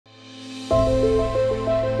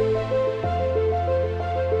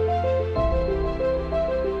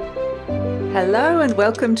Hello and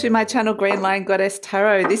welcome to my channel GreenLion Goddess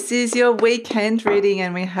Tarot. This is your weekend reading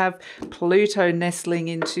and we have Pluto nestling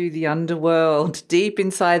into the underworld, deep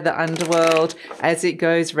inside the underworld as it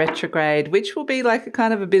goes retrograde, which will be like a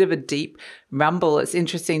kind of a bit of a deep rumble. It's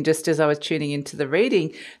interesting, just as I was tuning into the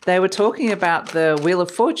reading, they were talking about the Wheel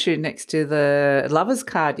of Fortune next to the Lovers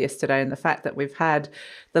card yesterday and the fact that we've had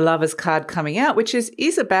the Lovers card coming out, which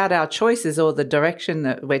is about our choices or the direction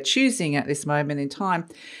that we're choosing at this moment in time.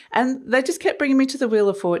 And they just kept bringing me to the Wheel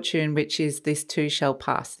of Fortune, which is this too shall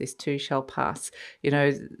pass, this too shall pass. You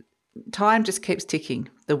know, time just keeps ticking,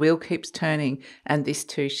 the wheel keeps turning, and this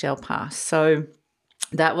too shall pass. So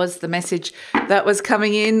that was the message that was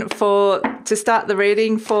coming in to start the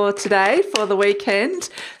reading for today, for the weekend.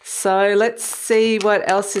 So let's see what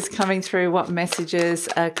else is coming through, what messages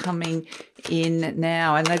are coming in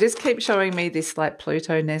now. And they just keep showing me this like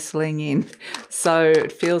Pluto nestling in. So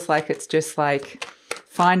it feels like it's just like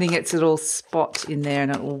finding its little spot in there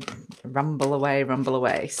and it will rumble away, rumble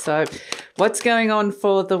away. So what's going on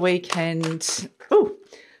for the weekend? Oh,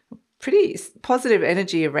 pretty positive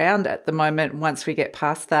energy around at the moment once we get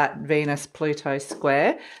past that Venus-Pluto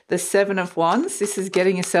square. The Seven of Wands, this is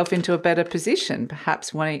getting yourself into a better position,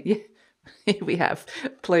 perhaps wanting... Yeah, here we have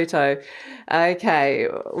Pluto. Okay,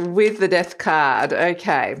 with the Death card.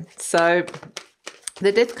 Okay, so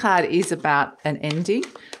the Death card is about an ending,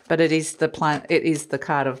 but it is the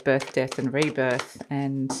card of birth, death, and rebirth.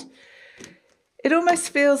 And it almost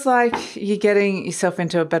feels like you're getting yourself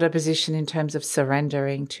into a better position in terms of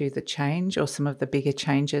surrendering to the change or some of the bigger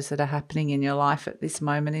changes that are happening in your life at this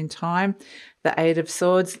moment in time. The Eight of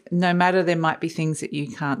Swords, no matter there might be things that you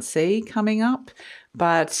can't see coming up,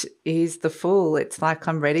 but here's the Fool. It's like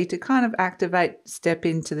I'm ready to kind of activate, step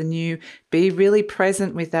into the new, be really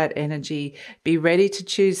present with that energy, be ready to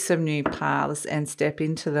choose some new paths and step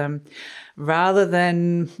into them, rather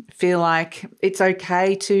than feel like it's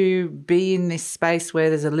okay to be in this space where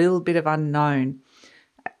there's a little bit of unknown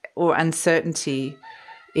or uncertainty.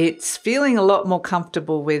 It's feeling a lot more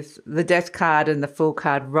comfortable with the Death card and the Fool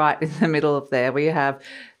card right in the middle of there. We have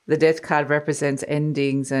the Death card represents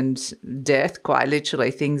endings and death, quite literally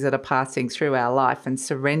things that are passing through our life and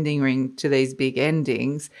surrendering to these big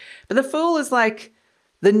endings. But the Fool is like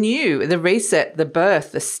the new, the reset, the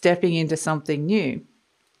birth, the stepping into something new.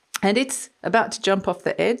 And it's about to jump off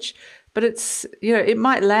the edge, but it's, you know, it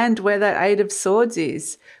might land where that Eight of Swords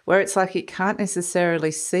is, where it's like it can't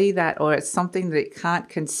necessarily see that, or it's something that it can't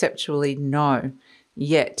conceptually know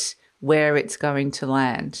yet where it's going to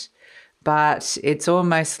land. But it's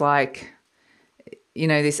almost like, you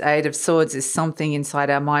know, this Eight of Swords is something inside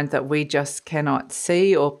our mind that we just cannot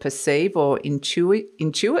see or perceive or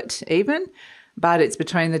intuit even. But it's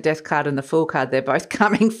between the Death card and the Fool card. They're both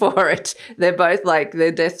coming for it. They're both like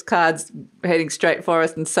the Death card's heading straight for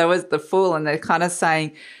us, and so is the Fool. And they're kind of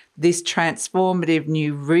saying this transformative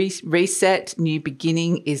new reset, new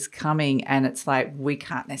beginning is coming. And it's like we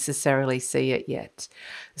can't necessarily see it yet.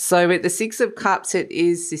 So with the Six of Cups, it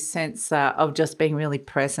is this sense of just being really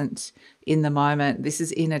present in the moment. This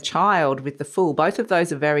is inner child with the Fool. Both of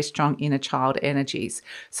those are very strong inner child energies.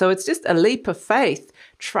 So it's just a leap of faith.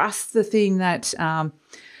 Trust the thing that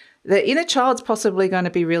the inner child's possibly going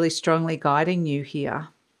to be really strongly guiding you here.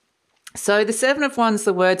 So the Seven of Wands,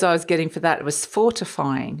 the words I was getting for that was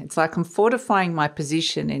fortifying. It's like I'm fortifying my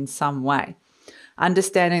position in some way.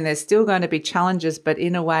 Understanding there's still going to be challenges, but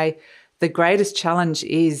in a way, the greatest challenge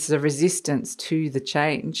is the resistance to the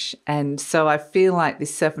change. And so I feel like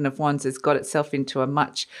this Seven of Wands has got itself into a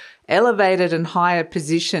much elevated and higher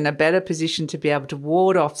position, a better position to be able to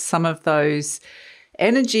ward off some of those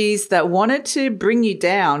energies that wanted to bring you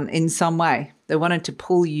down in some way. They wanted to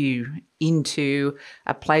pull you into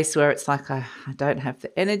a place where it's like, I don't have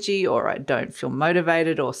the energy, or I don't feel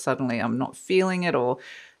motivated, or suddenly I'm not feeling it, or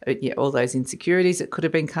yeah, all those insecurities that could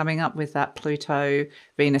have been coming up with that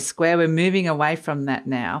Pluto-Venus square. We're moving away from that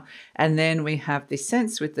now. And then we have this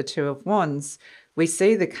sense with the Two of Wands. We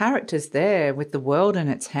see the characters there with the world in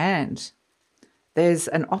its hand. There's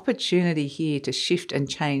an opportunity here to shift and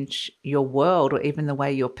change your world, or even the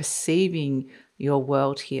way you're perceiving your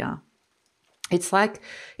world here. It's like,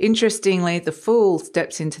 interestingly, the Fool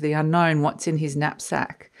steps into the unknown. What's in his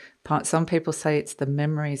knapsack? Some people say it's the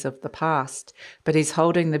memories of the past, but he's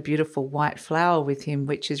holding the beautiful white flower with him,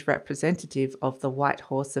 which is representative of the white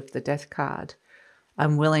horse of the Death card.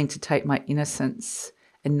 I'm willing to take my innocence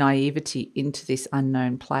and naivety into this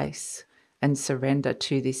unknown place and surrender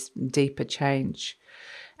to this deeper change.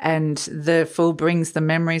 And the Fool brings the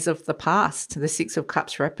memories of the past. The Six of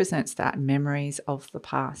Cups represents that, memories of the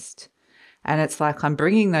past. And it's like I'm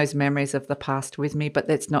bringing those memories of the past with me, but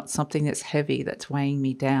that's not something that's heavy, that's weighing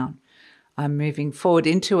me down. I'm moving forward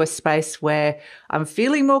into a space where I'm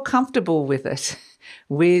feeling more comfortable with it,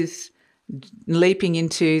 with leaping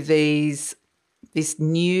into this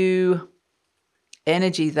new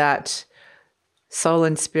energy that soul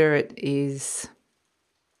and spirit is.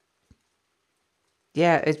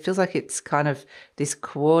 Yeah, it feels like it's kind of this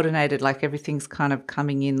coordinated, like everything's kind of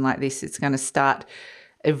coming in like this. It's going to start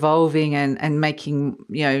evolving and making,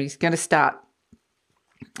 it's going to start,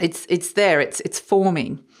 it's there, it's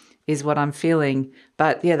forming is what I'm feeling.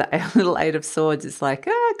 But yeah, the little Eight of Swords is like,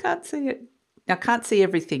 I can't see it. I can't see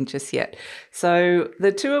everything just yet. So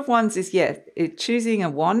the Two of Wands is, choosing a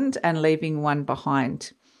wand and leaving one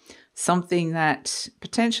behind. Something that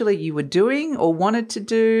potentially you were doing or wanted to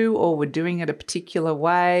do or were doing it a particular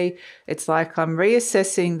way. It's like I'm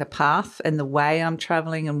reassessing the path and the way I'm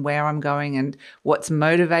traveling and where I'm going and what's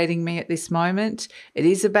motivating me at this moment. It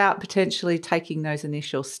is about potentially taking those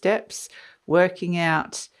initial steps, working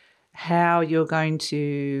out how you're going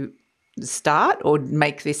to start or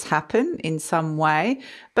make this happen in some way.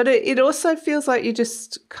 But it also feels like you're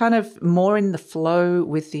just kind of more in the flow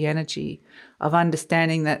with the energy of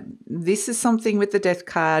understanding that this is something with the Death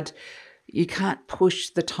card, you can't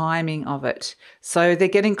push the timing of it. So they're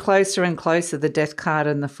getting closer and closer, the Death card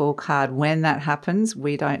and the Fool card. When that happens,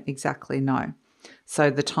 we don't exactly know.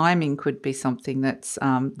 So the timing could be something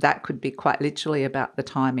that could be quite literally about the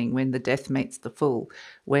timing, when the Death meets the Fool,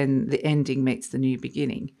 when the ending meets the new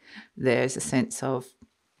beginning. There's a sense of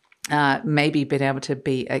maybe being able to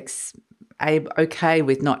be okay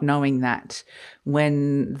with not knowing that,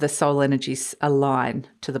 when the soul energies align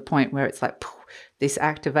to the point where it's like this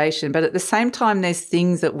activation. But at the same time, there's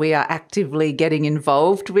things that we are actively getting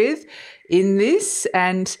involved with in this.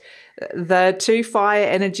 And the two fire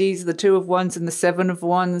energies, the Two of Wands and the Seven of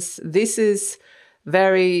Wands, this is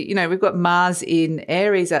very, we've got Mars in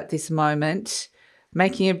Aries at this moment,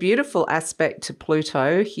 making a beautiful aspect to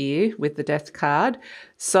Pluto here with the Death card.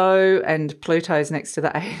 So, and Pluto's next to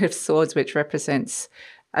the Eight of Swords, which represents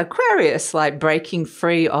Aquarius, like breaking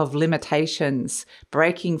free of limitations,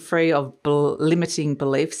 breaking free of limiting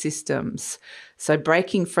belief systems. So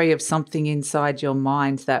breaking free of something inside your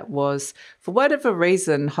mind that was, for whatever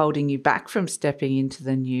reason, holding you back from stepping into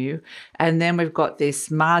the new. And then we've got this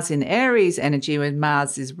Mars in Aries energy, when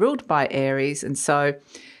Mars is ruled by Aries. And so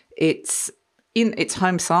it's in its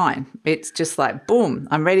home sign. It's just like, boom,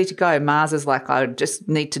 I'm ready to go. Mars is like, I just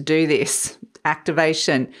need to do this.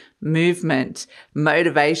 Activation, movement,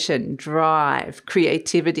 motivation, drive,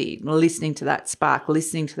 creativity, listening to that spark,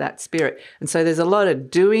 listening to that spirit. And so there's a lot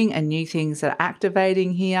of doing and new things that are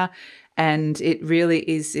activating here. And it really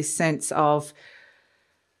is this sense of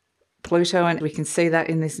Pluto, and we can see that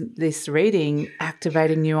in this reading,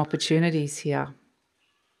 activating new opportunities here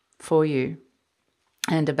for you,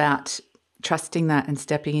 and about trusting that and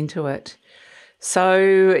stepping into it.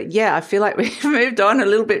 So, yeah, I feel like we've moved on a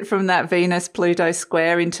little bit from that Venus-Pluto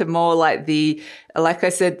square into more like like I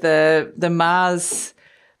said, the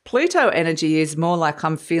Mars-Pluto energy is more like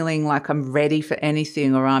I'm feeling like I'm ready for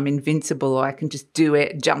anything, or I'm invincible, or I can just do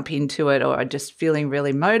it, jump into it, or I'm just feeling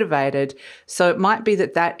really motivated. So it might be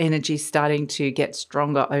that energy is starting to get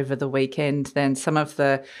stronger over the weekend than some of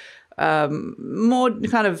the more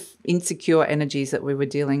kind of insecure energies that we were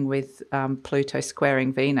dealing with, Pluto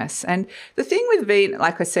squaring Venus. And the thing with Venus,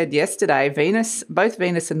 like I said yesterday, both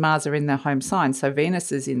Venus and Mars are in their home sign. So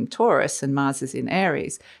Venus is in Taurus and Mars is in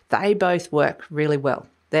Aries. They both work really well.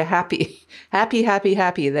 They're happy, happy, happy,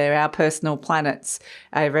 happy. They're our personal planets.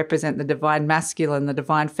 They represent the divine masculine, the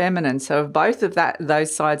divine feminine. So both of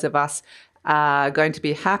those sides of us are going to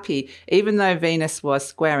be happy, even though Venus was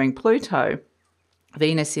squaring Pluto.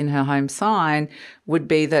 Venus in her home sign would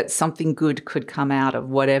be that something good could come out of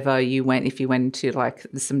whatever you went, if you went into like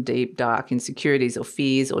some deep, dark insecurities or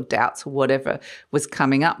fears or doubts or whatever was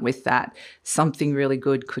coming up with that, something really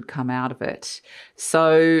good could come out of it.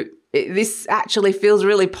 So this actually feels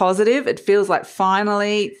really positive. It feels like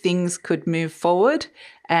finally things could move forward.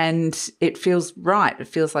 And it feels right. It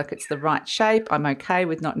feels like it's the right shape. I'm okay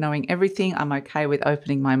with not knowing everything. I'm okay with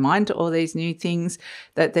opening my mind to all these new things,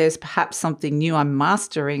 that there's perhaps something new I'm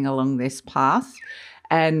mastering along this path.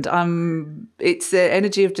 And it's the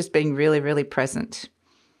energy of just being really, really present.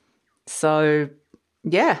 So,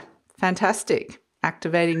 yeah, fantastic.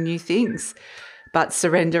 Activating new things, but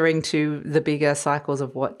surrendering to the bigger cycles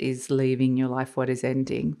of what is leaving your life, what is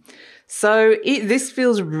ending. So this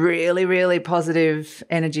feels really, really positive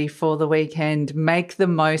energy for the weekend. Make the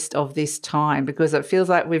most of this time, because it feels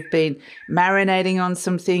like we've been marinating on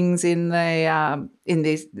some things in the in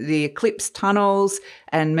the eclipse tunnels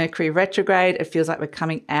and Mercury retrograde. It feels like we're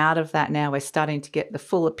coming out of that now. We're starting to get the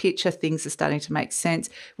fuller picture. Things are starting to make sense.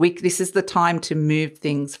 This is the time to move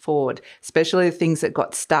things forward, especially the things that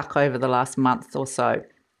got stuck over the last month or so.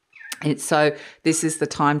 So this is the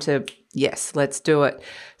time to, yes, let's do it.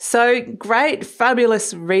 So great,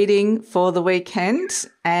 fabulous reading for the weekend.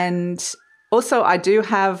 And also, I do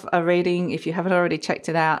have a reading, if you haven't already checked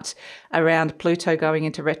it out, around Pluto going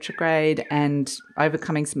into retrograde and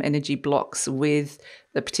overcoming some energy blocks with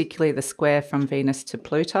particularly the square from Venus to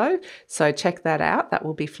Pluto. So check that out. That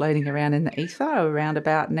will be floating around in the ether around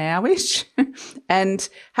about now-ish. And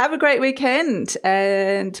have a great weekend.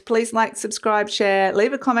 And please like, subscribe, share,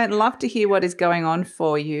 leave a comment. Love to hear what is going on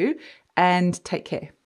for you. And take care.